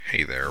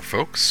there,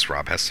 folks.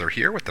 Rob Hessler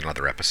here with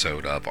another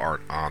episode of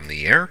Art on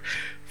the Air.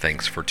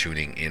 Thanks for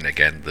tuning in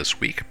again this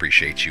week.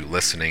 Appreciate you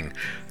listening.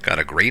 Got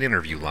a great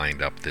interview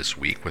lined up this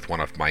week with one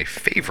of my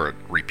favorite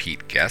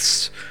repeat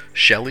guests,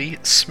 Shelly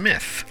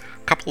Smith.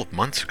 A couple of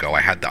months ago,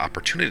 I had the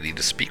opportunity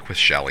to speak with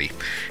Shelly,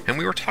 and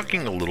we were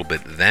talking a little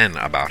bit then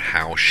about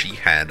how she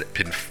had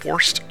been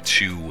forced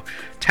to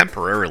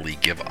temporarily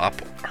give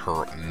up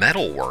her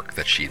metal work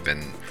that she'd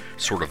been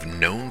sort of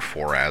known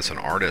for as an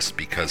artist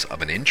because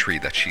of an injury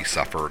that she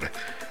suffered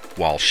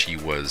while she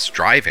was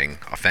driving,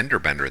 a fender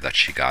bender that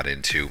she got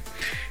into.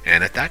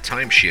 And at that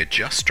time, she had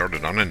just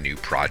started on a new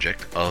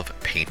project of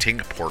painting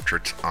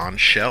portraits on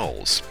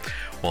shells.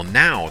 Well,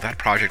 now that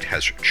project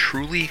has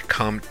truly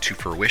come to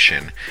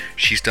fruition.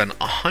 She's done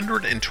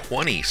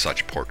 120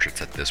 such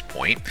portraits at this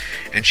point,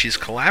 and she's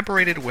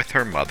collaborated with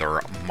her mother,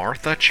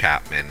 Martha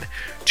Chapman,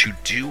 to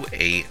do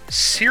a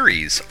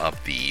series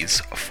of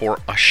these for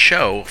a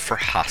show for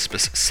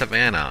Hospice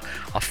Savannah,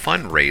 a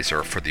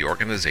fundraiser for the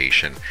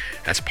organization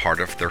as part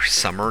of their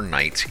Summer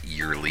Nights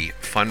yearly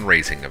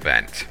fundraising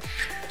event.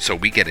 So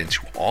we get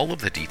into all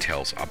of the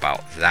details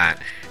about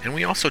that, and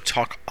we also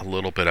talk a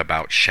little bit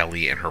about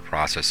Shelly and her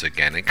process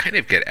again, and kind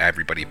of get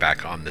everybody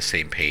back on the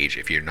same page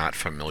if you're not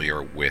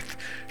familiar with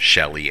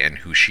Shelly and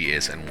who she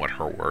is and what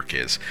her work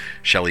is.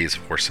 Shelly is,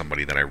 of course,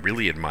 somebody that I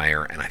really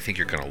admire, and I think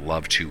you're going to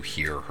love to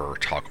hear her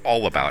talk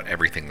all about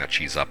everything that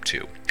she's up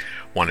to.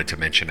 Wanted to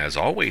mention, as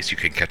always, you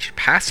can catch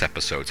past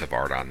episodes of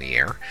Art on the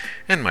Air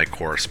and my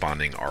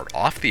corresponding Art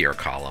Off the Air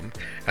column,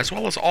 as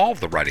well as all of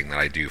the writing that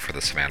I do for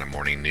the Savannah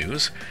Morning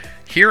News,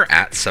 here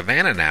at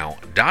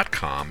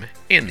savannahnow.com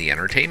in the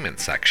entertainment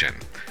section.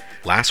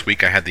 Last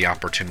week I had the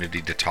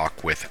opportunity to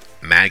talk with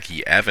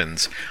Maggie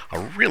Evans, a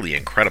really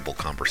incredible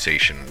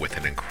conversation with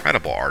an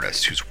incredible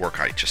artist whose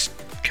work I just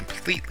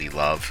completely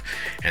love.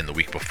 And the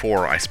week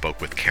before I spoke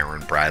with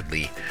Karen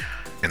Bradley,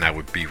 and I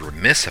would be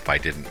remiss if I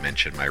didn't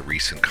mention my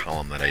recent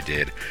column that I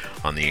did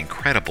on the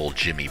incredible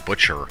Jimmy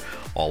Butcher,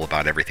 all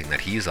about everything that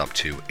he's up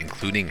to,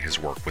 including his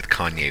work with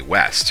Kanye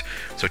West.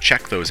 So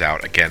check those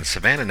out. Again,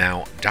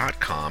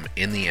 savannahnow.com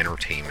in the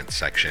entertainment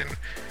section.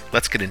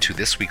 Let's get into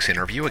this week's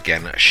interview.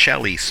 Again,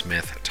 Shelly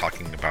Smith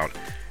talking about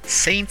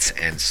Saints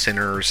and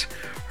Sinners,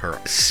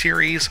 her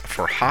series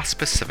for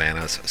Hospice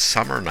Savannah's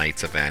Summer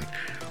Nights event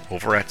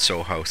over at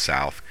Soho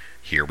South.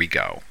 Here we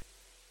go.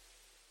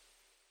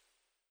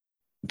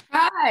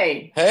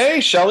 Hi. Hey,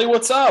 Shelly,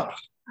 what's up?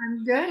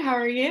 I'm good. How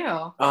are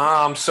you?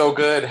 I'm so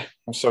good.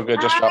 I'm so good.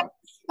 Just got...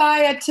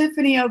 by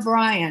Tiffany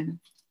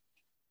O'Brien.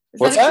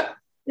 What's that?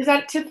 Is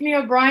that Tiffany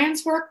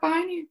O'Brien's work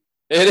behind you?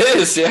 It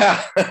is,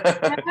 yeah.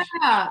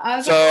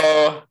 Yeah.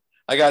 So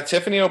I got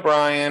Tiffany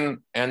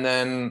O'Brien, and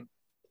then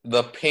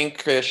the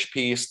pinkish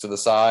piece to the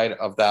side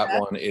of that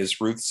one is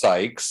Ruth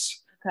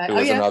Sykes, who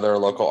is another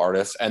local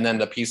artist. And then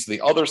the piece to the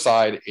other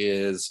side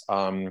is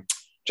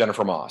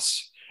Jennifer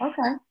Moss.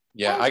 Okay.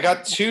 Yeah, I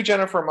got two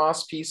Jennifer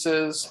Moss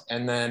pieces,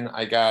 and then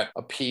I got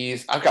a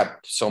piece. I've got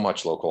so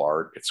much local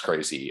art. It's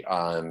crazy.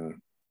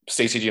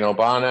 Stacey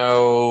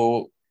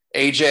Gino-Bano,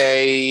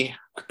 AJ,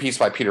 piece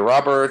by Peter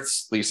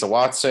Roberts, Lisa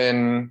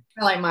Watson.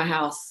 I like my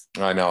house.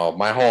 I know.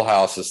 My whole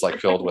house is like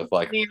filled with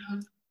like... Yeah,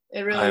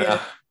 it really is.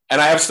 And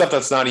I have stuff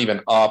that's not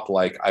even up.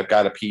 Like I've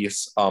got a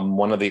piece,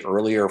 one of the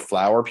earlier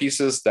flower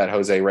pieces that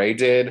Jose Ray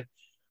did.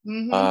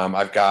 Mm-hmm.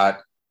 I've got...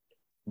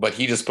 But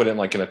he just put it in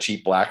a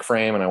cheap black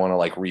frame, and I want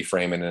to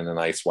reframe it in a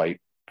nice white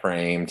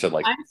frame to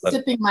I'm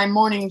sipping my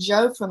Morning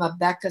Joe from a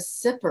Becca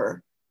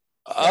sipper.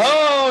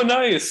 Oh,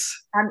 nice.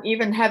 I'm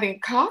even having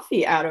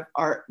coffee out of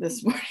art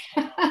this morning.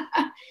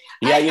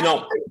 Yeah,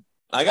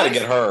 I got to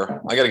get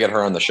her. I got to get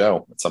her on the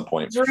show at some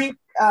point.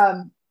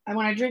 And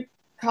when I drink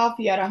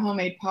coffee out of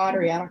homemade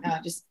pottery, I don't know,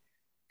 it just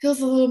feels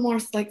a little more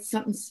like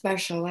something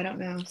special. I don't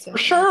know. So. For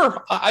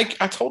sure. I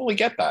totally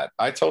get that.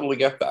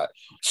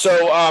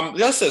 So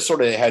just a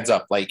sort of heads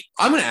up,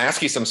 I'm going to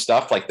ask you some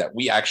stuff that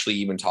we actually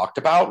even talked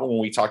about when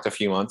we talked a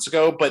few months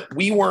ago, but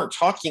we weren't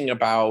talking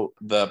about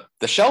the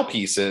shell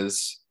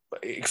pieces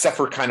except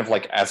for kind of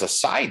as a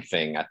side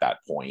thing at that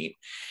point.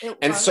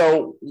 And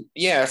so,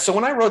 yeah, so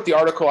when I wrote the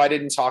article, I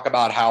didn't talk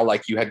about how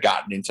you had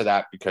gotten into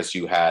that because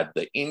you had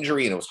the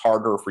injury and it was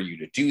harder for you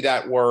to do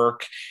that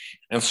work.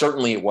 And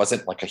certainly it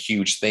wasn't a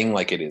huge thing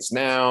like it is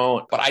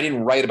now, but I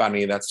didn't write about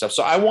any of that stuff.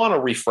 So I want to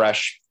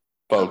refresh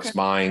folks'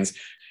 minds.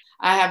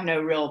 I have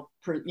no real,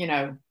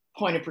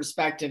 point of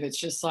perspective. It's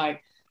just I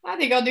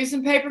think I'll do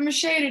some paper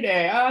mache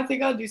today. Oh, I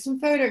think I'll do some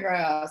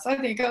photographs. I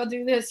think I'll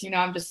do this.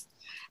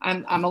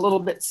 I'm a little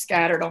bit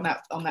scattered on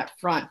that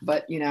front,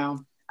 but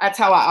that's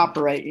how I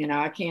operate.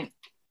 I'm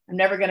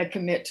never going to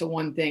commit to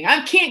one thing.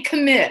 I can't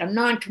commit. I'm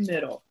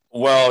non-committal.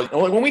 Well,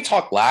 when we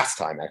talked last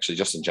time, actually,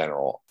 just in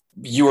general,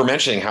 you were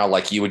mentioning how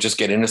you would just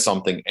get into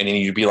something and then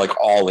you'd be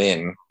all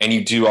in and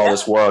you do all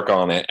this work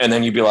on it. And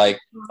then you'd be like,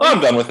 oh, I'm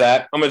done with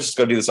that. I'm going to just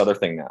go do this other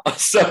thing now.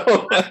 So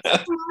not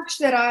so much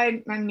that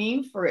I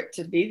mean for it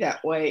to be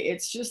that way.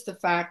 It's just the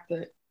fact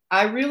that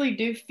I really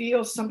do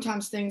feel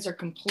sometimes things are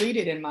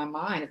completed in my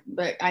mind.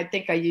 But I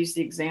think I used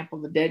the example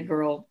of the Dead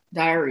Girl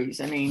Diaries.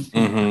 I mean,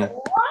 I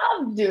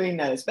love doing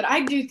those, but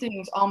I do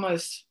things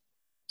almost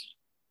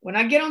when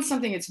I get on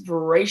something, it's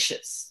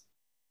voracious.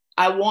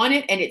 I want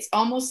it, and it's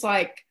almost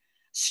like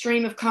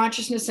stream of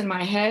consciousness in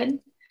my head.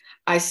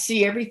 I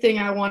see everything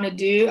I want to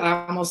do.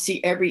 I almost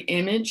see every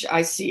image.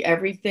 I see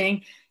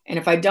everything. And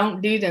if I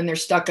don't do them, they're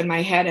stuck in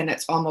my head, and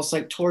it's almost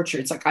like torture.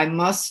 It's like I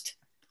must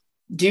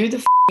do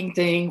the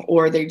thing,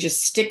 or they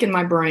just stick in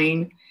my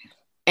brain.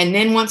 And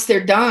then once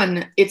they're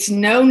done, it's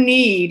no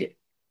need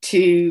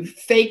to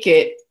fake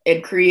it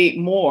and create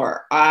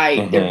more.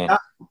 They're done.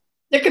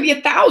 There could be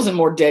 1,000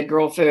 more dead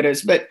girl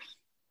photos, but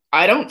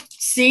I don't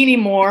see any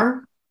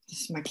more.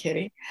 This is my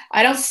kitty.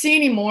 I don't see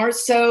any more,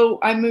 so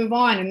I move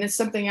on, and then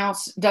something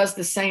else does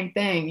the same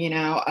thing, you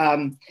know.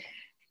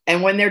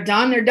 And when they're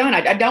done, they're done.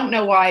 I don't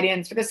know why it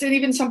ends, because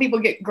even some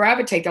people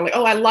gravitate. They're like,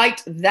 oh, I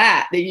liked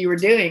that you were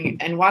doing,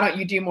 and why don't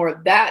you do more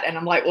of that? And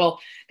I'm like, well,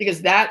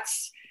 because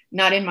that's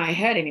not in my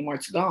head anymore.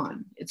 It's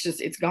gone.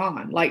 It's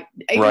gone. Like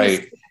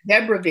right.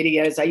 Deborah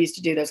videos, I used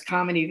to do those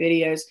comedy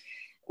videos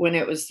when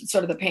it was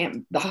sort of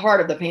the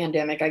heart of the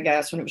pandemic, I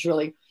guess, when it was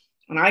really,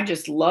 and I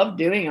just loved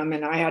doing them.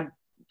 And I had,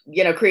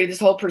 you know, created this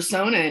whole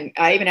persona. And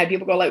I even had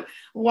people go like,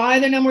 why are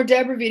there no more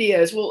Deborah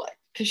videos? Well,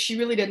 because she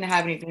really didn't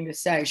have anything to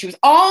say. She was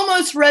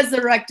almost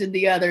resurrected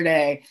the other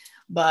day,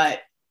 but,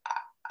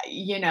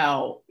 you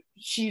know,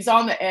 she's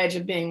on the edge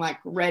of being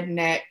like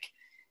redneck,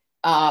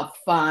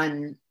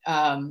 fun,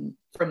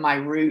 from my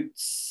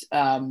roots,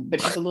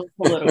 but she's a little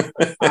political.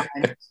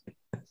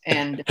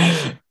 And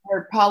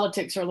her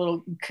politics are a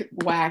little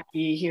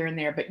wacky here and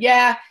there. But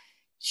yeah,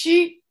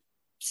 she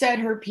said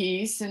her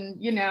piece,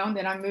 and, you know,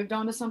 then I moved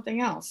on to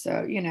something else.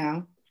 So, you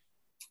know,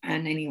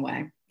 and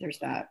anyway, there's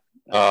that.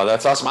 Oh,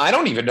 that's awesome. I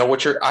don't even know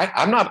what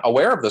I'm not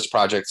aware of this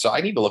project, so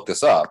I need to look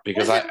this up,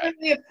 because it wasn't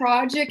really a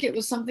project. It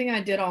was something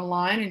I did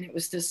online, and it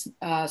was this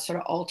sort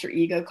of alter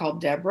ego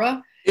called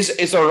Deborah.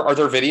 Are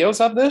there videos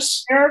of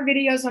this? There are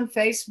videos on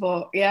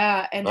Facebook.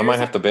 Yeah. And I might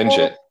have to binge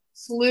it.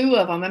 Slew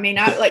of them. I mean,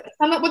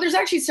 there's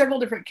actually several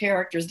different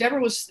characters.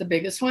 Deborah was the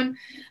biggest one.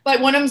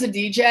 Like, one of them's a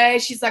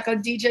DJ. She's like a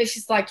DJ.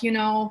 She's like, you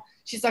know,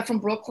 she's like from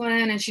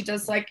Brooklyn, and she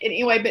does like,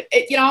 anyway, but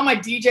you know, all my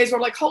DJs were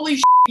like, holy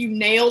shit, you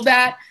nailed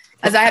that.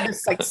 As I have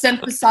this like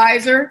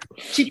synthesizer.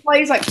 She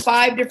plays like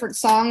 5 different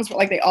songs, but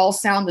like they all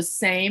sound the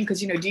same.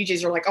 Cause, you know,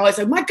 DJs are like, oh, I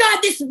said, my God,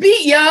 this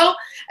beat, yo.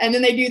 And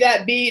then they do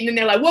that beat, and then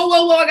they're like, whoa,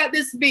 whoa, whoa, I got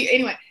this beat.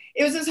 Anyway,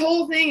 it was this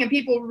whole thing, and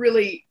people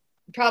really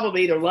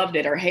probably either loved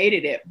it or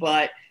hated it.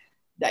 But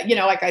that, you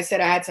know, like I said,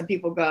 I had some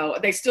people go,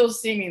 they still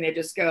see me and they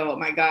just go, oh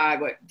my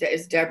God, what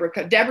is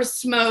Deborah? Deborah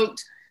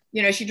smoked,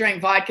 you know, she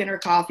drank vodka in her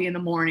coffee in the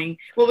morning.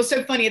 What was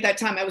so funny at that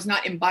time, I was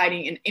not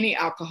imbibing in any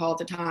alcohol at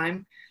the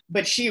time,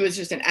 but she was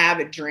just an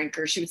avid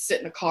drinker. She would sit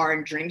in the car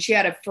and drink. She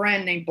had a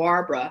friend named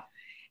Barbara,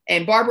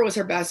 and Barbara was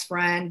her best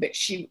friend, but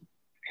she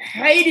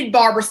hated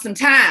Barbara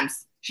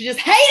sometimes. She just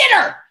hated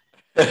her.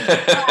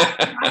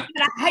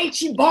 I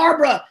hate you,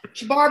 Barbara.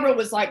 Barbara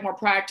was like more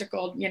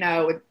practical, you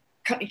know, would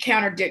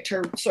contradict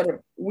her sort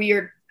of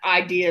weird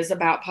ideas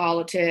about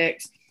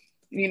politics,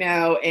 you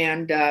know,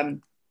 and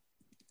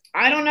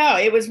I don't know.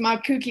 It was my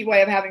kooky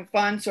way of having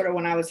fun sort of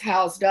when I was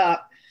housed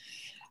up.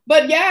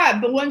 But yeah,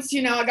 but once,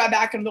 you know, I got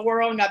back into the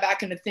world and got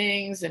back into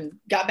things and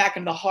got back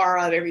into the horror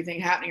of everything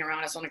happening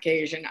around us on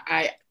occasion,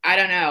 I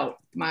don't know.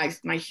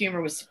 My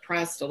humor was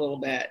suppressed a little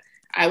bit.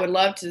 I would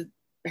love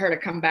her to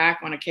come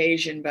back on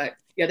occasion, but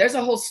yeah, there's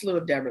a whole slew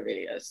of Deborah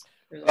videos.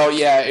 Oh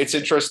yeah, it's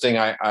interesting.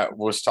 I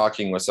was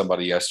talking with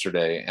somebody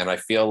yesterday, and I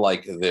feel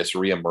like this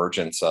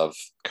reemergence of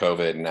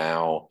COVID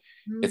now,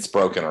 it's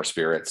broken our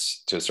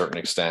spirits to a certain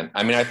extent.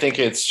 I mean, I think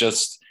it's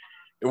just,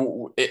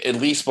 at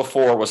least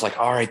before it was like,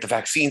 all right, the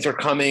vaccines are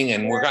coming,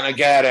 and we're gonna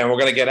get it, and we're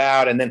gonna get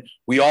out, and then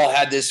we all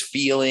had this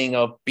feeling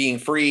of being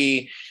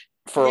free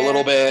for a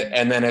little bit,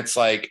 and then it's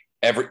like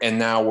and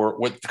now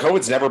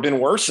COVID's never been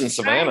worse in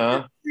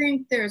Savannah. I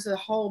think there's a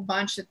whole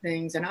bunch of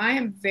things, and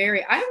I've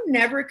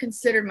never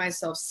considered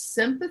myself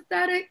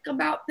sympathetic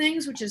about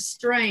things, which is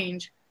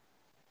strange.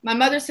 My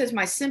mother says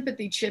my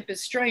sympathy chip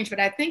is strange,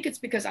 but I think it's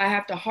because I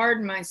have to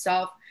harden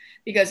myself,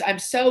 because I'm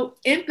so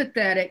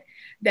empathetic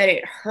that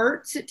it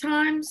hurts at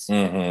times.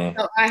 Mm-hmm.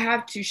 So I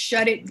have to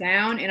shut it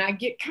down, and I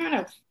get kind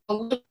of a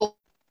little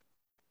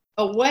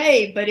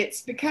away, but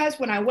it's because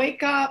when I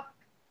wake up,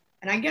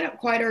 and I get up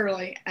quite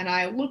early, and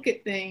I look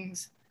at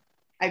things,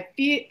 I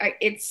feel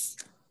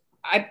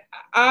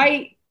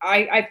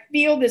I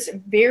feel this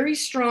very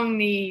strong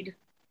need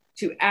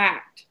to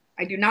act.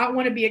 I do not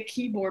want to be a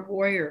keyboard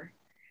warrior.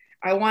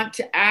 I want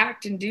to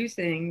act and do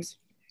things.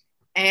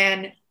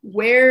 And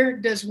where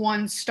does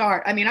one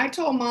start? I mean, I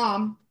told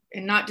Mom,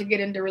 and not to get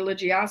into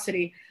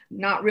religiosity,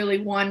 not really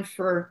one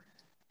for,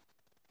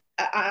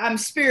 I'm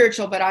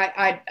spiritual, but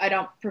I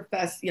don't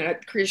profess, you know,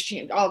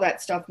 Christian, all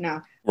that stuff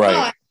now. Right.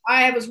 But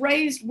I was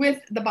raised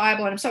with the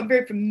Bible, and I'm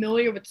very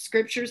familiar with the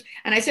scriptures.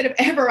 And I said, if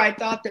ever I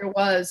thought there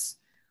was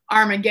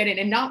Armageddon,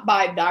 and not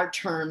by our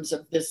terms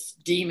of this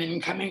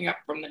demon coming up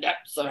from the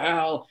depths of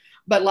hell,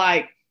 but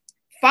like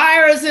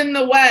fires in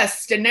the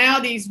West, and now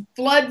these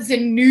floods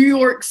in New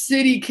York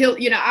City kill,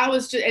 you know,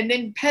 and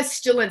then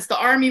pestilence, the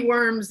army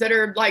worms that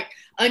are like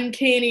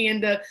uncanny,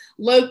 and the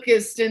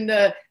locust, and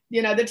the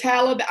the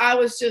Taliban. I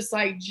was just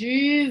like,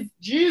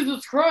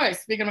 Jesus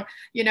Christ, speaking of,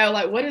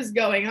 like what is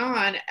going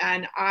on?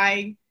 And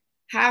I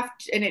have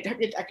to, and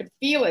I could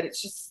feel it.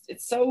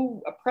 It's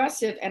so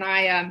oppressive. And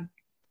I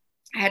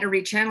had to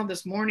rechannel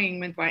this morning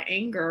with my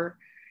anger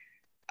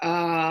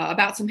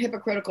about some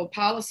hypocritical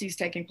policies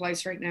taking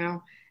place right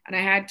now. And I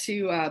had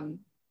to,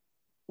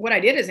 what I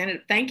did is ended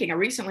up thanking.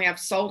 I've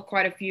sold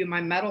quite a few of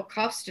my metal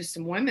cuffs to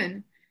some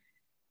women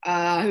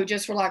who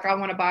just were like, I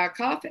want to buy a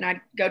cuff, and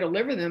I'd go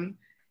deliver them.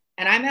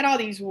 And I met all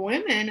these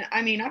women.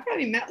 I mean, I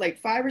probably met like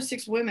 5 or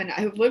 6 women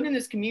who've lived in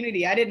this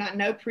community I did not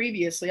know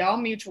previously, all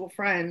mutual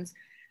friends,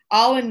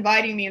 all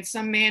inviting me in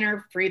some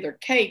manner for either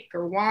cake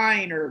or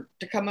wine or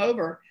to come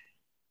over.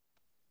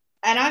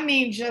 And I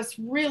mean, just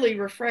really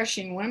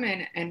refreshing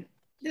women. And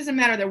it doesn't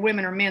matter if they're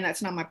women or men.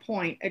 That's not my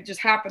point. It just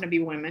happened to be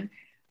women.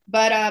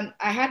 But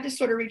I had to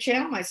sort of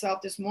rechannel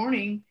myself this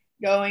morning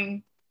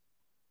going,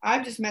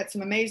 I've just met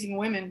some amazing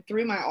women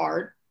through my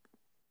art,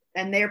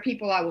 and they're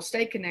people I will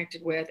stay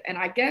connected with. And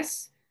I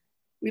guess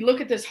we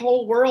look at this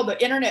whole world,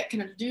 the internet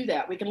can do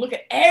that. We can look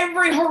at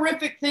every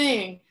horrific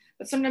thing,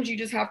 but sometimes you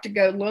just have to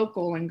go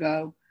local and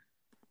go,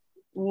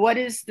 what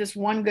is this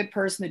one good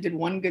person that did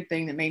one good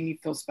thing that made me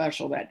feel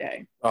special that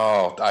day?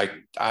 Oh,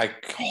 I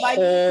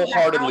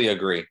wholeheartedly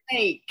agree.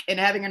 And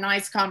having a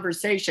nice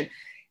conversation.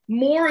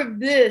 More of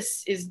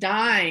this is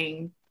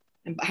dying,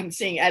 and I'm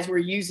seeing as we're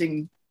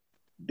using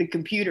the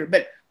computer,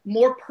 but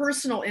more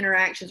personal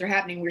interactions are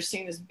happening. We're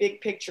seeing this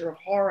big picture of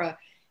horror,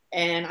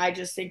 and I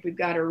just think we've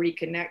got to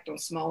reconnect on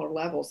smaller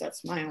levels.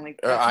 That's my only.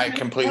 I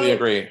completely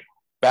agree.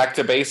 Back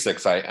to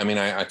basics. I mean,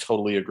 I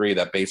totally agree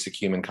that basic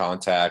human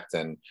contact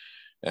and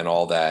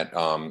all that.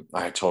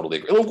 I totally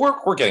agree.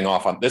 We're getting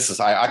off on this.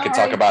 I could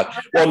talk about.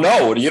 Well,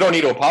 no, you don't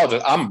need to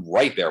apologize. I'm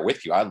right there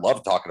with you. I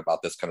love talking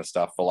about this kind of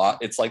stuff a lot.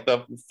 It's like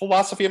the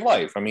philosophy of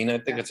life. I mean, I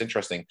think it's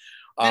interesting.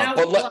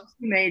 But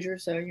major,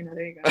 so there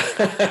you go.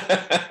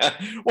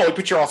 Well,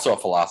 but you're also a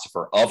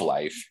philosopher of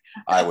life,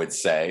 I would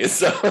say.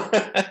 So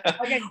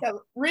okay,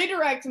 so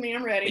redirect me.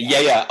 I'm ready.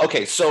 Yeah.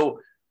 Okay, so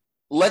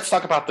let's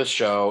talk about this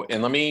show,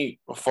 and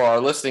for our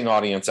listening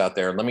audience out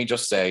there, let me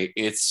just say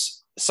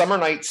it's Summer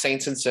Night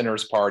Saints and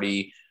Sinners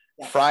Party,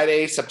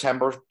 Friday,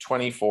 September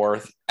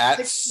 24th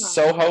at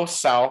Soho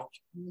South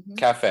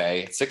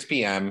Cafe at 6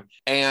 p.m.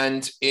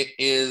 And it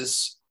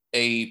is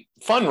a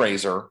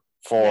fundraiser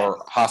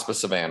for Hospice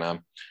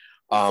Savannah,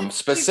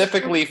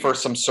 specifically for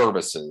some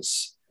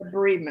services.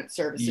 Bereavement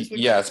services.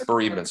 Yes,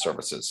 bereavement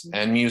services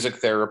and music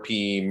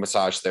therapy,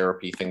 massage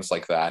therapy, things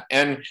like that.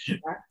 And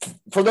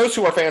for those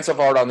who are fans of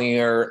Art on the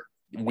Air,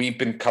 we've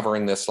been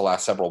covering this the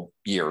last several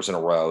years in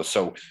a row,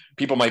 so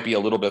people might be a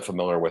little bit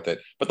familiar with it.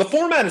 But the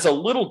format is a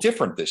little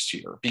different this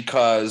year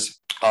because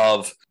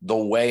of the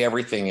way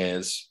everything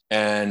is.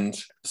 And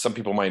some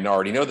people might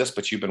already know this,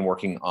 but you've been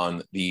working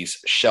on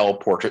these shell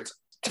portraits.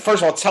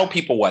 First of all, tell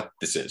people what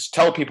this is.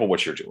 Tell people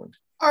what you're doing.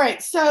 All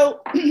right.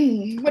 So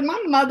when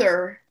my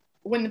mother,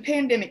 when the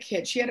pandemic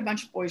hit, she had a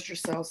bunch of oyster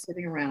cells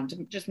sitting around,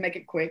 to just make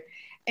it quick.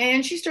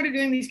 And she started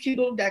doing these cute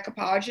little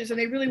decoupages, and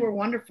they really were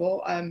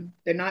wonderful.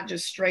 They're not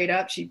just straight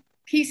up. She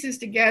pieces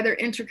together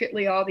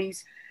intricately all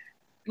these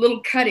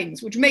little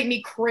cuttings, which make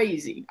me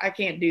crazy. I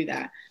can't do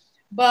that.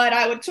 But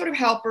I would sort of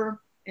help her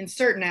in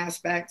certain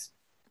aspects,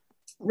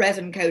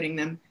 resin coating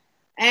them.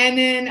 And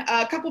then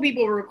a couple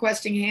people were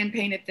requesting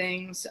hand-painted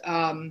things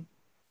online.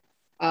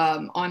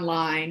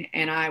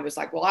 And I was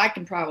like, well, I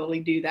can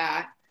probably do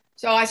that.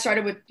 So I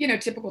started with,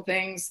 typical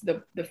things,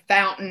 the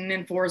fountain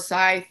in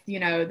Forsyth,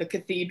 the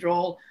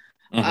cathedral,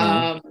 then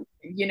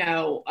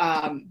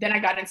I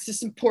got into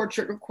some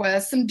portrait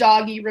requests, some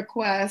doggy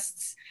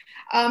requests,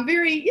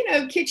 very,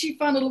 kitschy,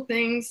 fun little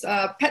things,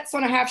 pets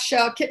on a half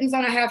shell, kittens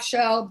on a half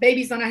shell,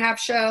 babies on a half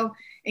shell,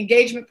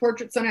 engagement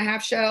portraits on a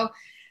half shell.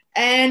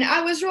 And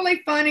I was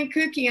really fun and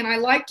kooky, and I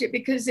liked it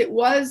because it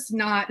was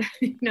not,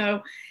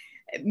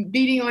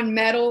 beating on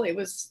metal. It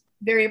was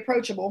very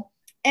approachable.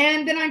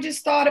 And then I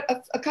just thought of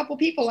a couple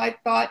people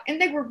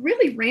and they were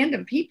really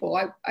random people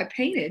I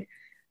painted.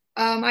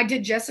 I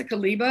did Jessica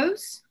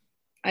Lebos.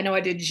 I know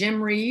I did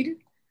Jim Reed.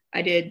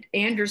 I did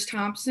Anders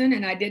Thompson,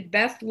 and I did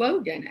Beth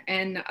Logan.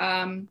 And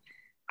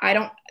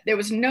there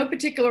was no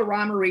particular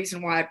rhyme or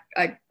reason why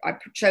I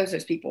chose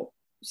those people,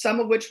 some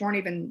of which weren't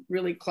even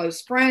really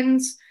close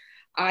friends.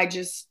 I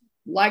just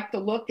liked the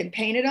look and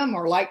painted them,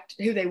 or liked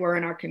who they were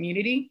in our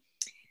community.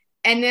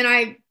 And then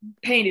I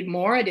painted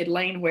more. I did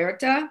Lane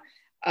Huerta.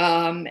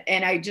 And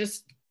I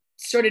just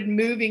started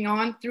moving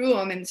on through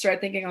them and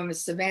started thinking of the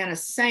Savannah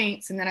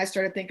Saints. And then I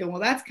started thinking,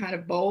 well, that's kind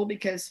of bold,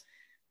 because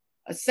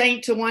a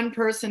saint to one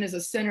person is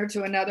a sinner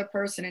to another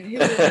person. And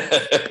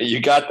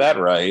you got that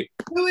right.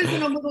 Who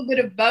isn't a little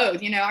bit of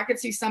both? I could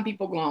see some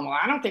people going, well,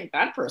 I don't think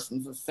that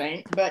person's a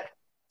saint. But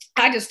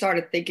I just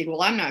started thinking,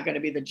 well, I'm not going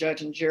to be the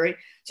judge and jury.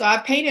 So I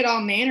painted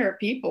all manner of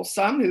people,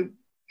 some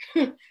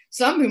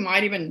who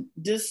might even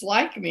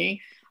dislike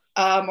me.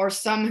 Or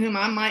some whom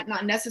I might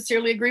not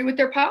necessarily agree with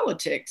their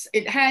politics.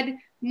 It had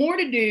more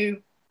to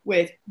do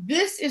with,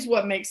 this is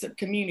what makes a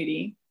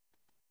community,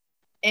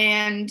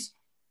 and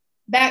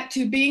back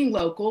to being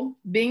local,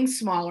 being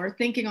smaller,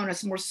 thinking on a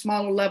more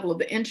smaller level of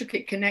the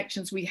intricate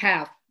connections we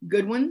have,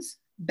 good ones,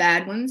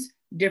 bad ones,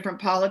 different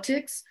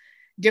politics,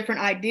 different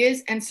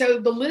ideas. And so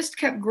the list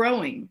kept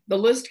growing. The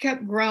list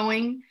kept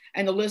growing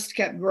and the list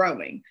kept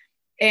growing.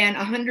 And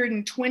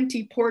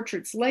 120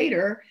 portraits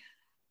later,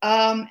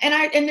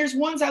 and there's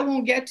ones I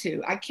won't get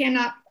to.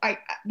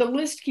 The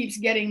list keeps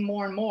getting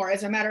more and more.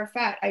 As a matter of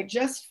fact, I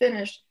just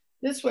finished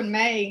this one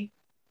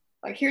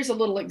here's a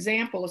little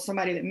example of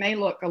somebody that may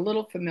look a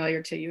little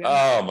familiar to you.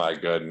 Oh my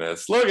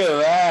goodness. Look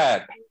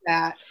at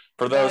that.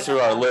 For those who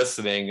are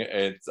listening,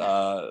 it's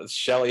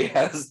Shelley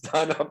has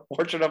done a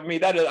portrait of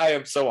me. I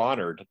am so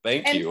honored.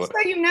 Thank you. So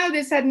you know,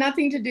 this had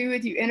nothing to do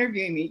with you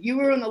interviewing me. You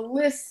were on the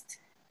list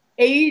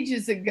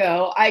ages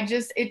ago.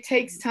 It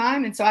takes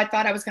time. And so I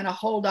thought I was going to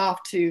hold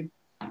off to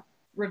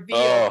reveal.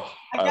 Oh,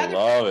 I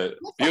love it.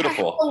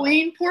 Beautiful. Like a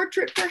Halloween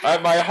portrait for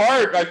at my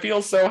heart. I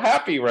feel so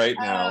happy right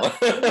now.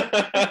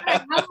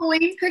 A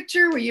Halloween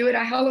picture? Were you at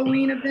a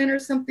Halloween event or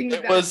something?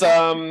 It was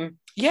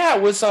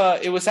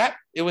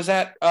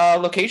at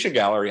Location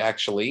Gallery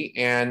actually,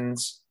 and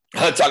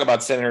talk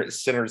about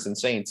sinners and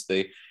saints.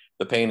 The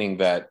painting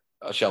that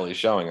Shelley's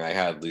showing, I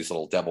had these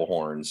little devil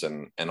horns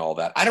and all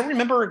that. I don't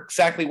remember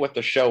exactly what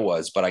the show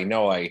was, but I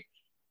know I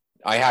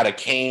had a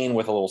cane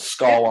with a little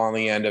skull on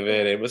the end of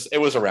it. It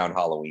was around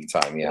Halloween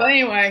time. Yeah. Well,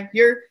 anyway,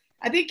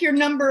 I think you're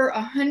number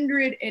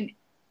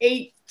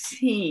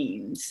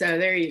 118. So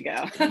there you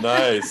go.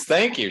 Nice.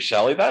 Thank you,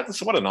 Shelley.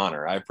 That's what an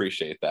honor. I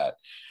appreciate that.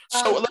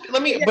 So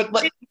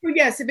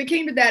yes, it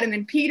became to that. And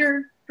then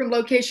Peter from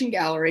Location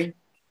Gallery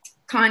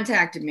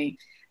contacted me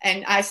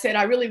and I said,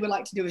 I really would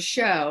like to do a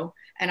show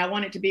and I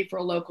want it to be for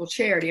a local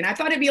charity. And I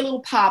thought it'd be a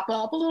little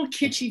pop-up, a little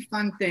kitschy,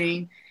 fun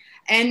thing.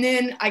 And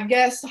then I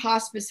guess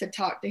Hospice had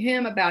talked to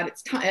him about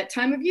its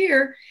time of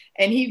year.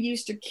 And he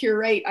used to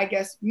curate, I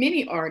guess,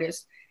 many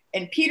artists.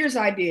 And Peter's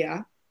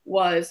idea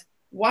was,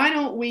 why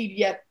don't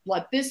we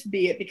let this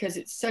be it, because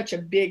it's such a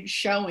big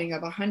showing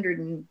of 100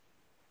 and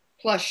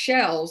plus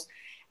shells.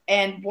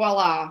 And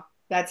voila,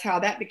 that's how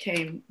that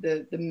became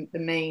the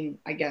main,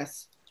 I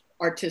guess,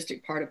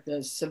 artistic part of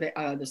the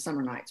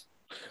Summer Nights.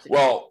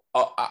 Well,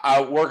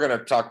 we're going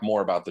to talk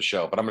more about the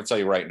show, but I'm going to tell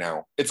you right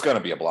now, it's going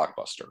to be a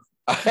blockbuster.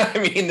 I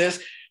mean,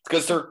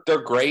 because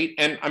they're great.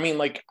 And I mean,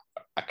 like,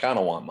 I kind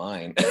of want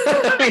mine.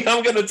 I mean,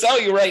 I'm going to tell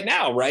you right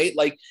now, right?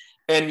 Like,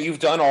 and you've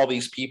done all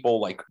these people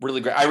like really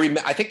great.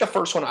 I think the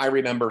first one I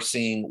remember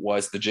seeing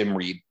was the Jim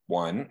Reed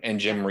one, and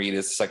Jim Reed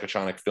is a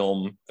Psychotronic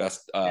film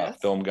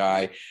film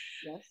guy.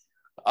 Yes.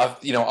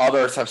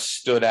 Others have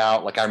stood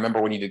out. Like I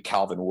remember when you did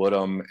Calvin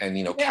Woodham,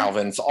 and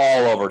Calvin's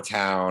all over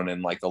town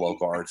and like the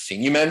local art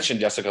scene. You mentioned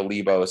Jessica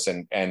Lebos,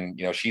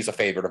 and she's a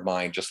favorite of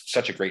mine. Just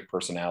such a great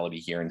personality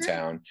here in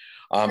town.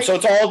 So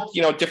it's all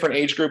different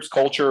age groups,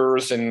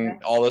 cultures,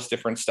 and all this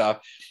different stuff.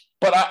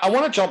 But I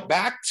want to jump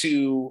back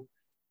to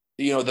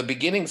the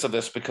beginnings of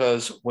this,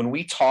 because when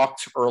we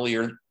talked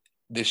earlier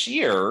this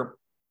year,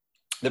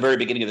 the very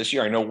beginning of this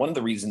year, I know one of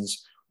the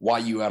reasons why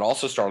you had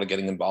also started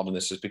getting involved in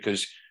this is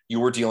because you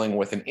were dealing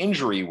with an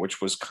injury,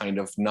 which was kind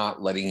of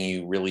not letting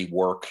you really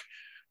work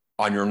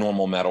on your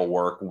normal metal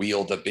work,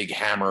 wield a big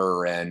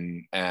hammer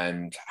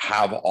and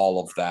have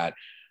all of that.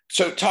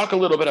 So talk a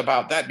little bit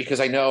about that,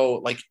 because I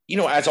know,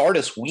 as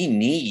artists, we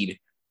need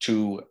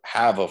to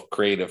have a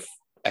creative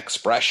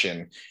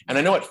expression. And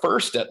I know at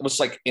first it was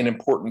like an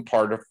important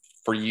part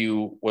for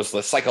you was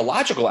the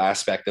psychological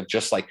aspect of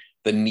just like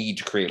the need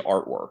to create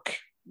artwork.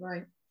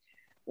 Right.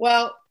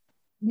 Well,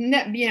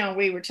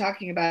 we were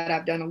talking about,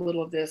 I've done a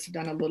little of this, I've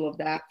done a little of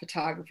that,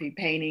 photography,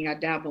 painting, I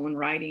dabble in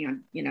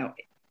writing, I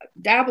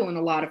dabble in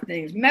a lot of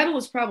things. Metal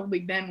has probably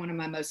been one of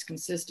my most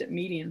consistent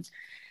mediums,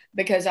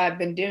 because I've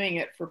been doing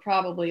it for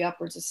probably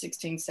upwards of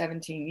 16,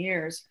 17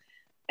 years,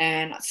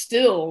 and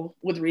still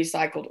with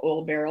recycled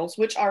oil barrels,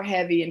 which are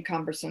heavy and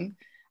cumbersome.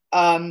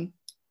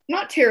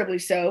 Not terribly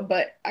so,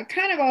 but I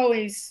kind of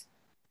always,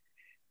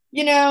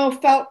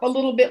 felt a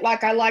little bit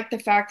like I liked the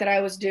fact that I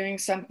was doing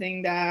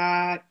something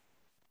that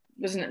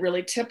wasn't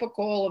really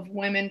typical of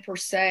women per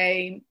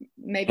se,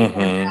 maybe more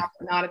now,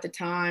 but not at the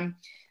time.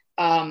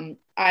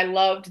 I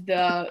loved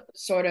the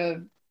sort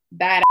of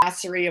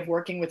badassery of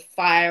working with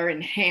fire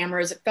and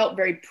hammers. It felt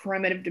very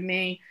primitive to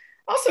me.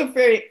 Also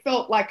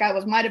felt like I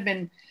might have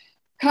been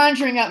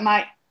conjuring up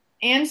my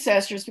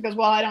ancestors, because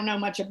while I don't know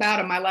much about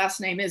them, my last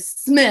name is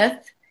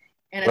Smith,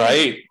 and I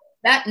think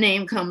that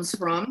name comes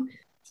from.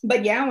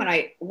 But yeah,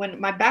 when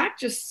my back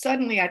just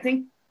suddenly, I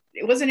think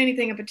it wasn't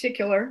anything in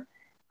particular.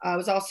 It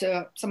was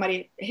also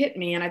somebody hit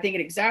me, and I think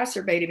it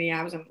exacerbated me.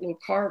 I was in a little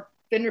car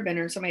fender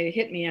bender, and somebody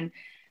hit me, and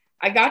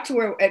I got to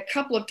where a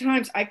couple of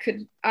times I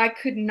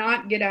could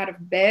not get out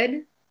of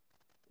bed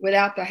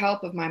without the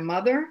help of my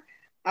mother.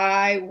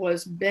 I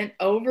was bent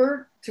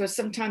over to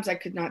sometimes I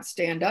could not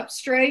stand up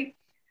straight.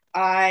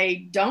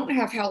 I don't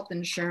have health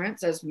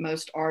insurance, as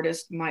most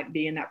artists might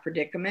be in that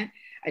predicament.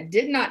 I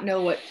did not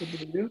know what to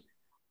do.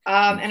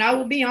 And I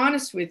will be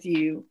honest with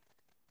you,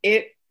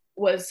 it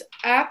was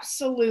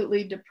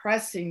absolutely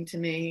depressing to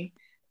me.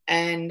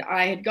 And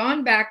I had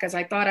gone back, as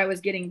I thought I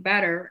was getting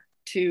better,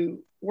 to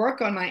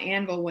work on my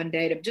anvil one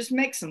day to just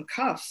make some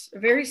cuffs, a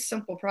very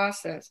simple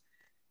process.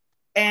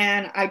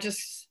 And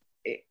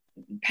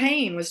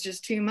pain was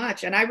just too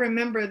much. And I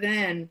remember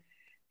then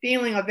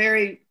feeling a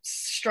very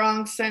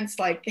strong sense,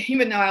 like,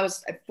 even though I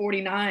was at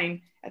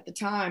 49 at the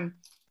time,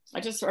 I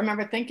just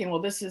remember thinking,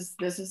 well, this is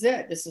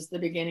it. This is the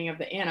beginning of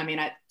the end. I mean,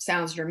 it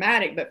sounds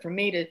dramatic, but for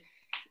me to,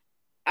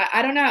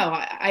 I don't know,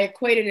 I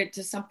equated it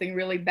to something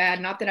really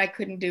bad. Not that I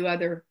couldn't do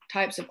other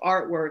types of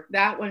artwork.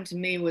 That one to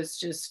me was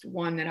just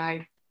one that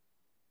I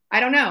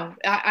don't know.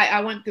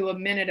 I went through a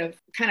minute of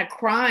kind of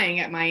crying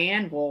at my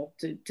anvil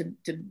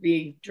to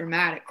be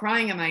dramatic,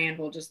 crying at my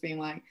anvil, just being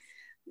like,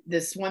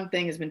 this one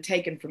thing has been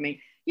taken from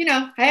me. You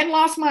know, I hadn't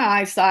lost my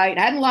eyesight,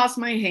 hadn't lost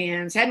my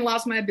hands, hadn't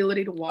lost my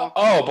ability to walk.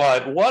 Oh,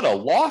 but what a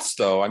loss,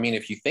 though. I mean,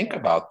 if you think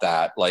about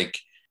that, like,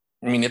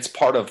 I mean, it's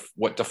part of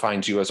what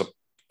defines you as a,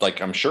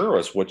 like, I'm sure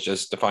was what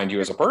just defined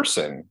you as a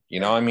person. You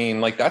know, I mean,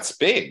 like, that's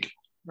big.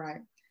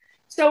 Right.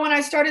 So when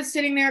I started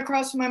sitting there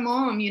across from my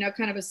mom, you know,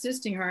 kind of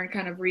assisting her and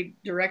kind of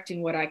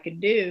redirecting what I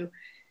could do,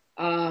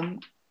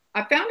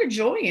 I found a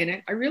joy in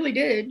it. I really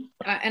did.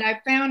 And I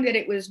found that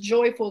it was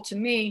joyful to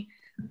me,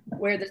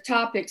 where the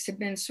topics had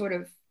been sort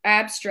of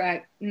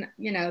abstract,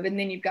 you know, and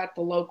then you've got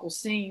the local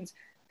scenes.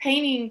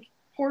 Painting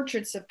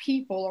portraits of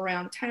people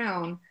around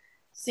town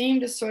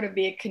seemed to sort of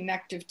be a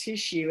connective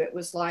tissue. It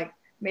was like,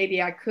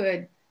 maybe I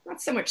could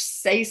not so much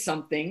say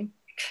something.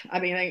 I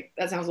mean,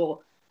 that sounds a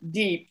little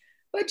deep,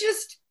 but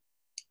just,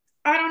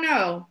 I don't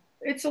know.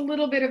 It's a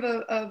little bit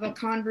of a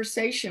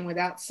conversation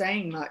without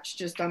saying much.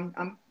 Just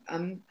I'm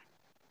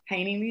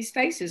painting these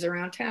faces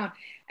around town,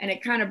 and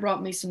it kind of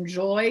brought me some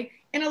joy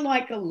in a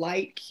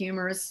light,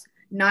 humorous,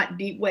 not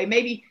deep way.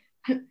 Maybe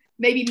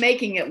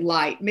making it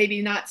light,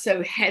 maybe not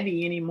so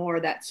heavy anymore.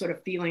 That sort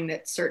of feeling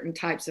that certain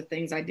types of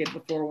things I did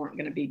before weren't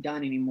going to be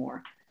done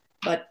anymore.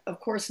 But of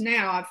course,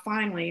 now I've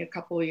finally, a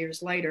couple of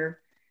years later,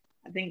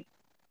 I think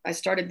I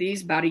started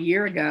these about a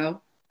year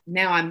ago.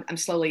 Now I'm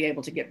slowly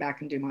able to get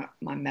back and do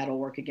my metal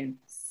work again,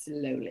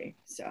 slowly.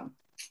 So,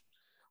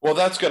 well,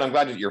 that's good. I'm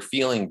glad that you're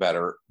feeling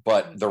better.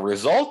 But the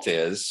result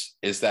is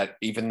that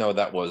even though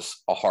that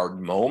was a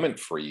hard moment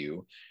for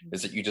you,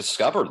 is that you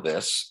discovered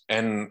this,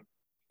 and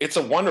it's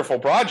a wonderful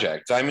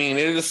project. I mean,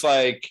 it is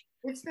like,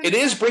 it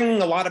is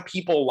bringing a lot of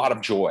people a lot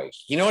of joy.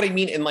 You know what I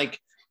mean? And like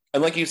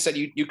you said,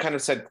 you kind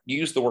of said, you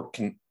used the word,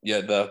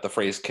 the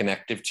phrase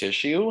connective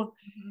tissue.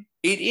 Mm-hmm.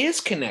 It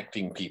is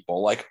connecting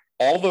people. Like,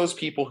 all those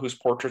people whose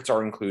portraits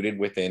are included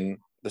within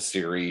the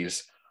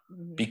series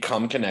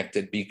become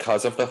connected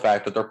because of the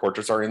fact that their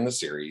portraits are in the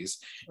series.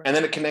 Right. And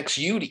then it connects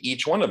you to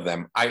each one of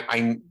them.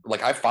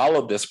 I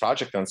followed this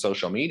project on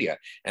social media,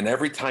 and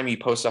every time you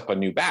post up a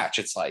new batch,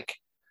 it's like,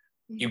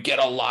 you get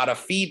a lot of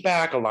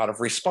feedback, a lot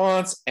of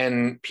response,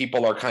 and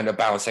people are kind of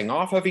bouncing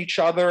off of each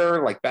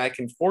other, like back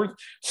and forth.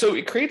 So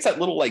it creates that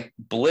little like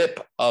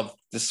blip of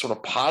this sort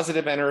of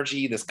positive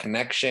energy, this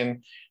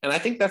connection. And I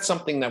think that's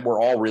something that we're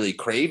all really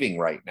craving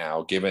right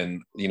now,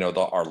 given, you know,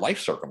 our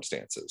life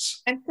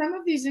circumstances. And some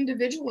of these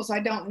individuals, I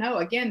don't know.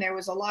 Again, there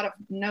was a lot of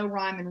no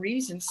rhyme and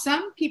reason.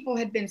 Some people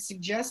had been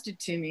suggested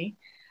to me,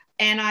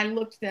 and I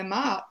looked them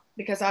up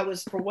because I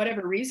was, for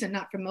whatever reason,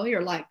 not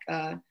familiar, like,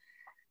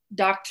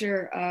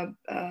 Dr.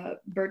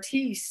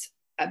 Bertice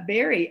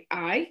Berry.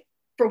 I,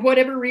 for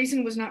whatever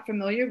reason, was not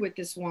familiar with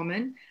this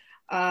woman.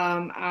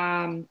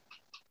 I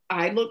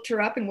looked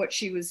her up and what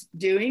she was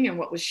doing and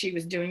what she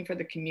was doing for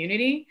the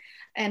community.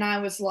 And I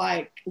was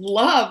like,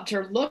 loved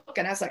her look.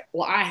 And I was like,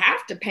 well, I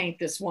have to paint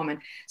this woman.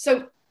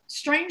 So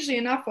strangely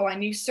enough, while I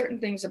knew certain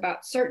things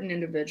about certain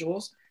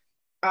individuals,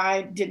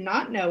 I did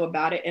not know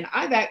about it. And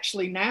I've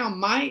actually now,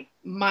 my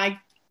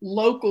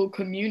local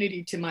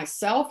community to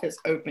myself has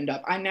opened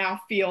up. I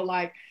now feel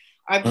like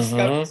I've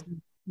discovered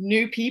some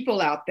new people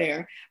out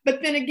there.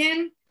 But then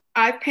again,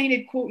 I've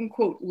painted quote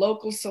unquote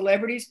local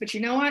celebrities, but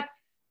you know what?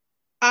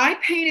 I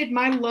painted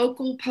my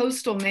local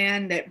postal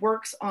man that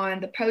works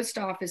on the post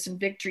office in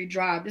Victory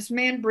Drive. This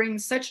man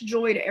brings such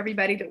joy to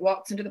everybody that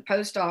walks into the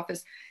post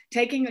office,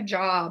 taking a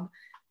job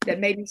that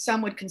maybe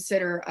some would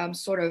consider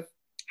sort of,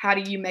 how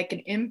do you make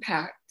an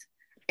impact?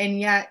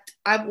 And yet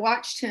I've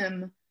watched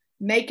him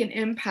make an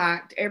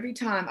impact every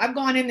time. I've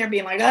gone in there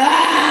being like,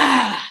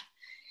 ah!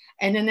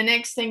 And then the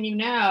next thing you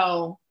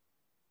know,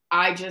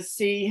 I just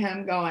see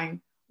him going,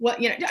 what,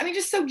 you know, I mean,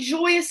 just so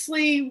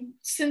joyously,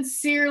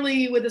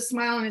 sincerely, with a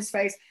smile on his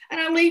face.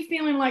 And I leave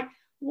feeling like,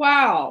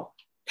 wow,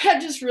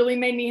 that just really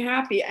made me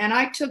happy. And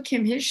I took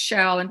him his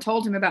shell and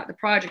told him about the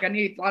project. I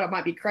knew he thought it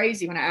might be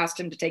crazy when I asked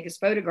him to take his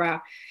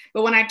photograph.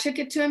 But when I took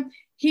it to him,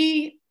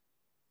 he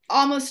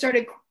almost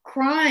started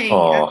crying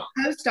at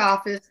the post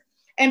office.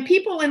 And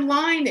people in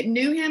line that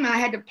knew him, I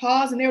had to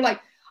pause, and they were like,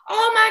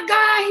 oh my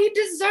God, he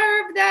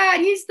deserved that.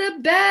 He's the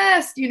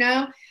best, you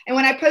know? And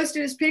when I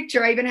posted his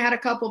picture, I even had a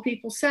couple of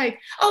people say,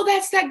 oh,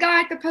 that's that guy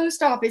at the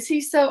post office.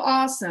 He's so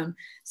awesome.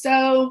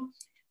 So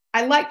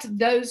I liked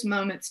those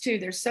moments too.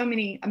 There's so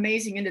many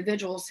amazing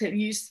individuals who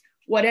use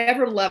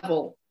whatever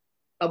level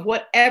of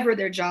whatever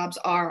their jobs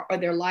are or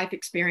their life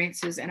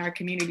experiences in our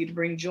community to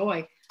bring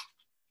joy.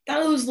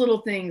 Those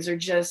little things are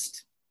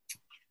just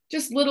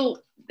just little,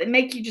 that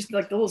make you just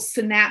like the little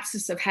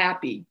synapses of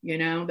happy,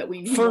 that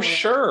we need. For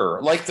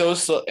sure. Like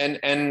those,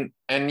 and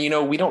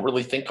we don't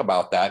really think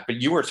about that,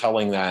 but you were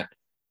telling that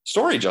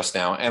story just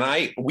now.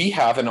 And we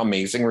have an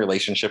amazing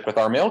relationship with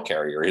our mail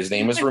carrier. His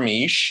name is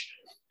Ramesh.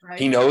 Right.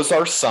 He knows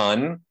our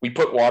son. We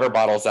put water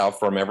bottles out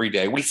for him every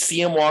day. We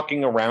see him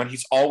walking around.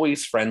 He's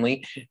always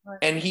friendly. Right.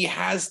 And he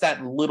has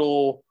that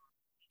little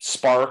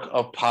spark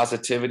of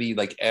positivity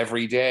like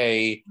every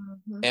day.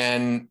 Mm-hmm.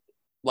 And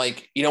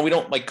like, we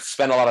don't like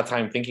spend a lot of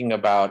time thinking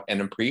about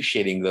and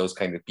appreciating those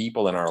kind of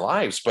people in our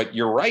lives. But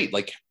you're right.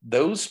 Like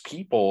those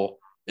people,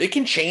 it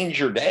can change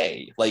your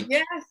day. Like,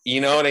 yes.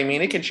 You know what I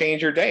mean? It can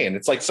change your day. And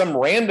it's like some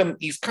random,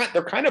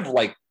 they're kind of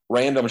like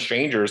random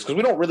strangers because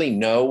we don't really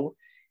know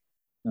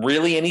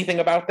really anything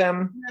about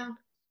them.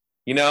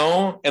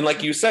 No. And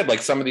like you said,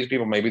 like some of these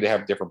people, maybe they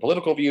have different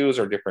political views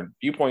or different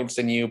viewpoints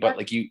than you, but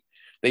like you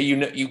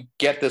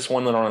get this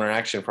one little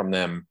interaction from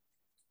them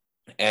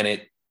and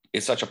it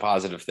is such a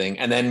positive thing.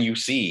 And then you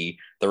see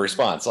the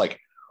response, like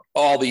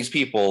all these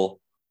people,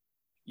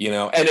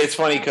 and it's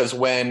funny because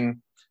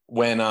when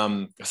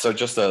so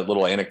just a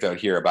little anecdote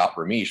here about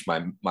Ramesh,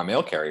 my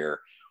mail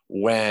carrier,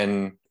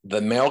 when the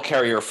mail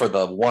carrier for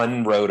the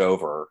one road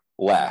over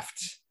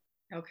left,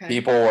 okay,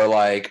 people were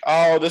like,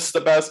 oh, this is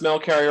the best mail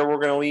carrier, we're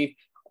going to leave.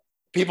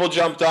 People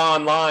jumped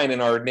online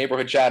in our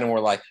neighborhood chat and were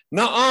like,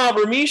 "Nuh-uh,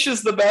 Ramesh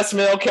is the best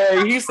mail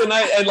carrier. He's the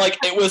night." And like,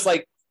 it was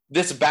like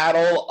this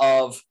battle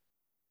of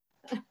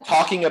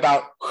talking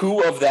about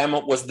who of them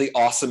was the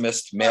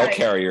awesomest mail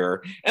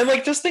carrier. And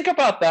like, just think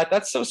about that.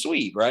 That's so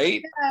sweet,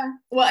 right? Yeah.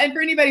 Well, and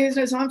for anybody who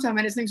knows who I'm talking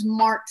about, his name's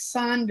Mark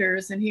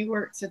Saunders, and he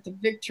works at the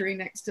Victory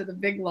next to the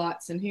Big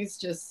Lots, and he's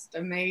just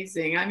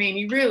amazing. I mean,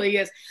 he really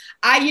is.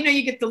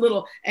 You get the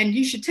little, and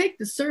you should take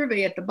the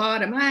survey at the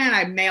bottom.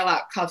 I mail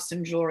out cuffs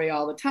and jewelry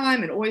all the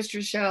time and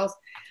oyster shells.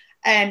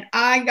 And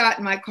I got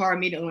in my car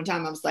immediately one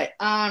time. I was like,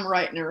 I'm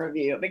writing a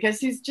review because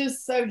he's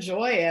just so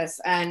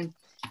joyous. And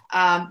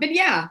but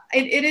yeah,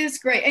 it is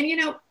great.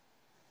 And,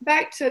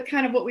 back to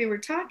kind of what we were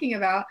talking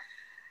about,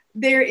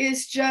 there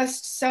is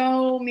just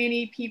so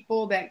many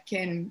people that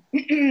can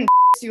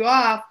you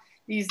off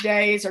these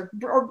days or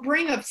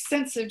bring a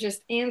sense of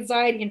just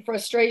anxiety and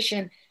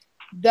frustration.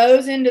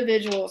 Those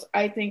individuals,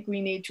 I think we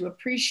need to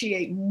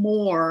appreciate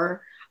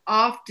more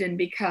often,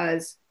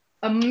 because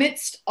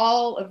amidst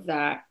all of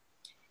that,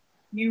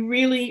 you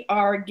really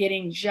are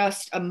getting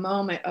just a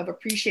moment of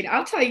appreciation.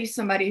 I'll tell you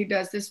somebody who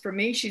does this for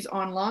me. She's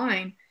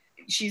online.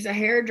 She's a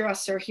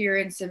hairdresser here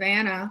in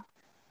Savannah.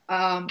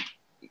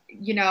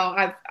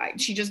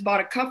 She just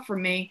bought a cup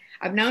from me.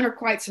 I've known her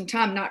quite some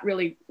time, not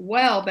really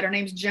well, but her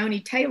name's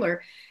Joni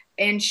Taylor.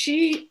 And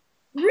she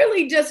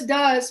really just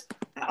does,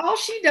 all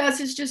she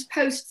does is just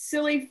post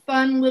silly,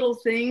 fun little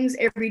things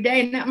every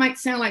day. And that might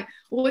sound like,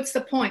 well, what's the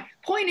point?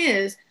 Point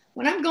is,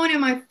 when I'm going in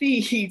my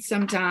feed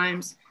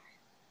sometimes,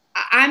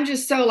 I'm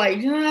just so like,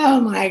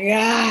 oh my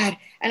God.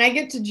 And I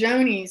get to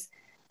Joni's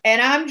and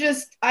I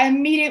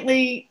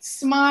immediately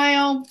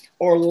smile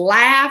or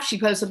laugh. She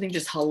posts something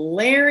just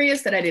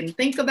hilarious that I didn't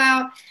think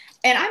about.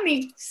 And I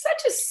mean,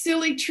 such a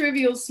silly,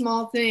 trivial,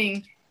 small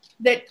thing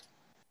that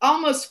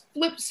almost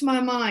flips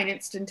my mind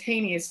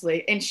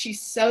instantaneously. And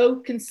she's so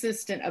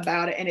consistent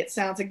about it. And it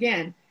sounds,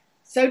 again,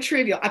 so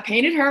trivial. I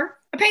painted her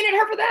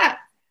for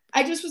that.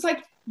 I just was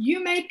like,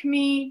 you make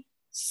me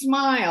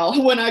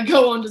smile when I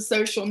go onto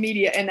social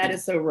media, and that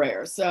is so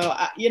rare. So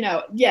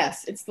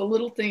yes, it's the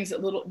little things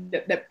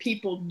that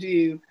people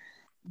do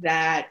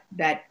that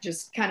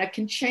just kind of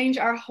can change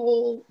our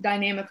whole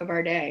dynamic of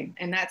our day.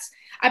 And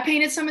I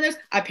painted some of those.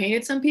 I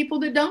painted some people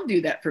that don't do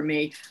that for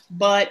me,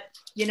 but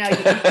you got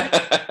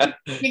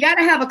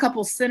to have a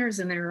couple sinners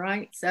in there,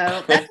 right?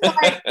 So that's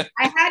why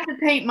I had to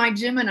paint my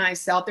Gemini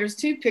self. There's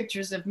 2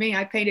 pictures of me.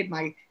 I painted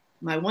my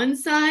one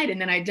side, and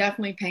then I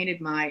definitely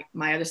painted my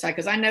other side,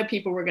 because I know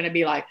people were going to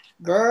be like,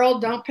 girl,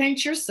 don't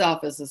paint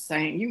yourself as a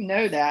saint,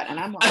 that. And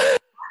I'm like,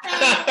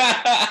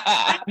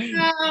 I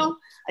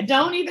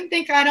don't even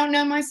think I don't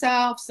know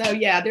myself. So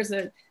yeah, there's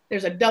a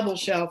double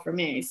shell for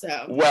me.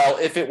 So well,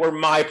 if it were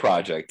my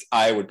project,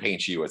 I would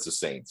paint you as a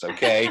saint.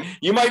 Okay.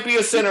 You might be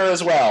a sinner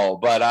as well,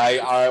 but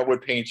I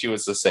would paint you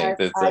as a saint.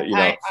 I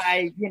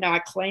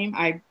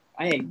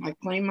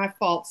claim my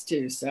faults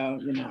too.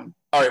 So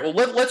All right, well,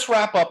 let's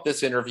wrap up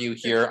this interview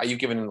here. You've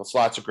given us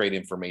lots of great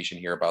information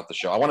here about the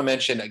show. I want to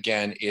mention,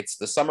 again, it's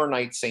the Summer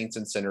Night Saints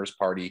and Sinners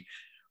Party,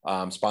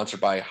 sponsored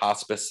by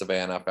Hospice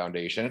Savannah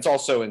Foundation. It's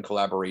also in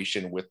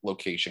collaboration with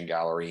Location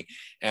Gallery,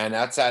 and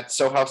that's at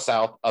Soho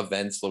South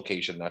Events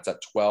location. That's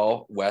at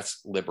 12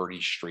 West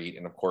Liberty Street.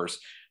 And, of course,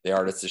 the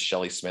artist is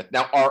Shelly Smith.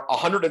 Now, are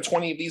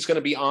 120 of these going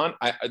to be on?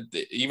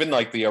 Even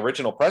like the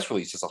original press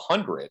release is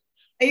 100.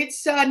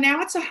 It's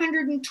now it's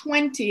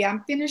 120.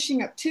 I'm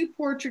finishing up 2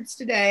 portraits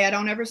today. I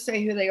don't ever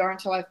say who they are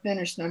until I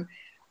finish them.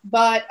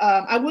 But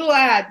I will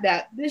add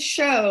that this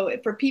show,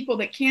 for people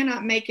that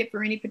cannot make it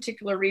for any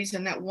particular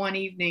reason that one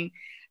evening,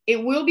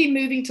 it will be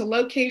moving to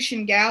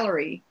Location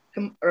Gallery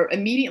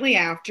immediately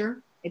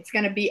after. It's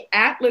going to be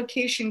at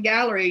Location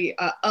Gallery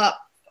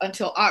up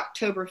until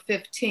October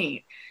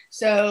 15th.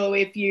 So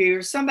if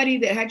you're somebody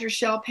that had your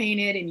shell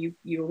painted and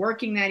you're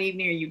working that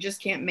evening or you just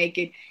can't make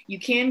it, you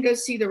can go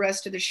see the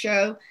rest of the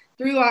show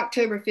through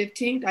October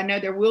 15th. I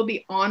know there will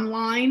be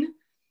online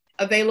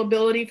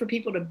availability for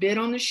people to bid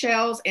on the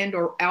shells and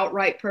or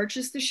outright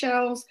purchase the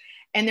shells.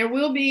 And there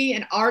will be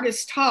an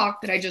artist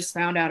talk that I just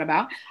found out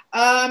about.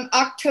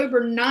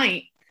 October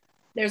 9th,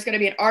 there's going to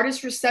be an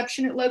artist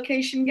reception at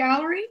Location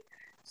Gallery.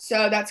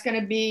 So that's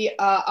going to be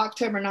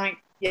October 9th.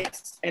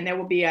 Yes. And there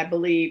will be, I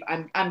believe,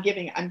 I'm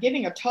giving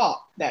a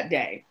talk that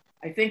day.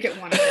 I think at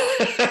 1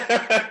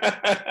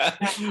 o'clock.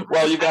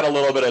 Well, you've got a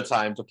little bit of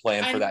time to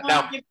plan for that.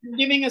 Now, I'm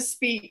giving a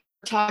speech,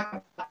 talking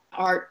about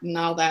art and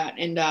all that.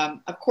 And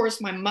of course,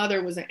 my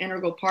mother was an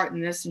integral part in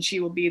this, and she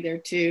will be there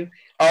too.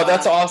 Oh,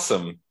 that's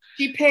awesome.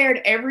 She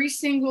paired every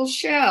single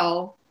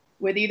shell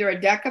with either a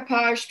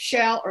decoupage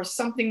shell or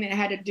something that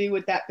had to do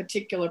with that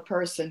particular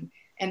person.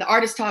 And the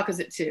artist talk is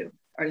it too.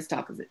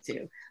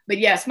 But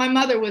yes, my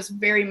mother was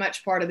very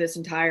much part of this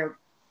entire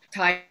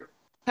thing.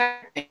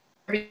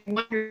 Every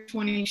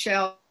 120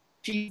 shells,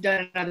 she's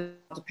done another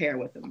to pair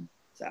with them.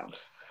 So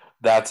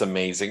that's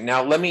amazing.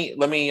 Now, let me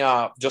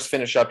just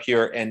finish up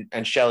here.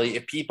 And Shelly,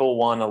 if people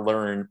want to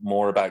learn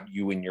more about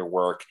you and your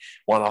work,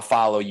 want to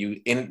follow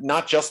you in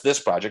not just this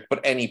project,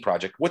 but any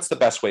project, what's the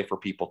best way for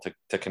people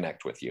to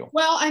connect with you?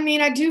 Well, I mean,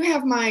 I do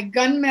have my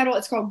gunmetal.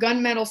 It's called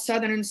Gunmetal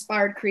Southern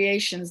Inspired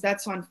Creations.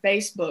 That's on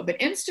Facebook. But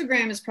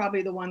Instagram is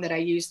probably the one that I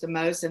use the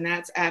most. And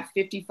that's at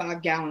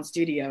 55 Gallon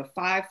Studio,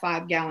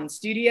 55 Gallon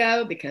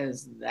Studio,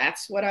 because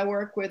that's what I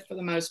work with for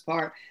the most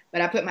part.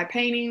 But I put my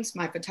paintings,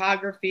 my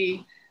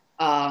photography,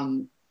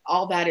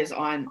 all that is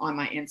on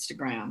my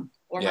Instagram.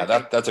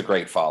 That's a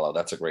great follow.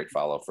 That's a great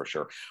follow for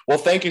sure. Well,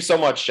 thank you so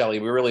much, Shelly.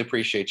 We really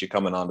appreciate you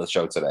coming on the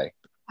show today.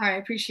 I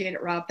appreciate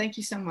it, Rob. Thank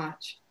you so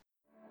much.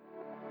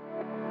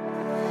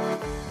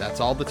 That's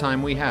all the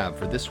time we have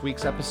for this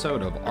week's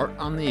episode of Art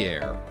on the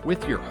Air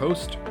with your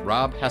host,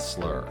 Rob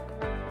Hessler.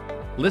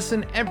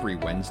 Listen every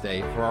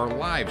Wednesday for our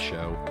live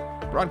show,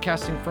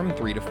 broadcasting from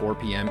 3 to 4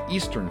 p.m.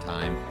 Eastern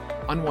Time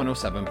on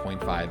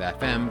 107.5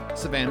 FM,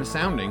 Savannah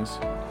Soundings,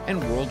 and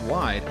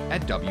worldwide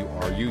at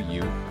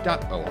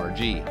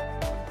WRUU.org.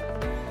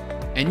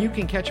 And you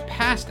can catch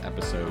past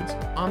episodes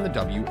on the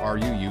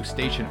WRUU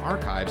station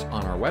archives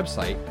on our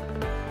website,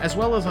 as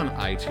well as on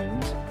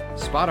iTunes,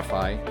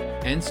 Spotify,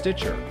 and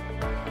Stitcher.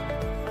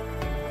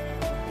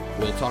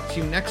 We'll talk to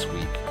you next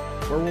week,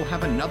 where we'll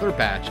have another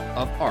batch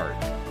of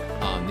Art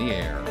on the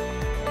Air.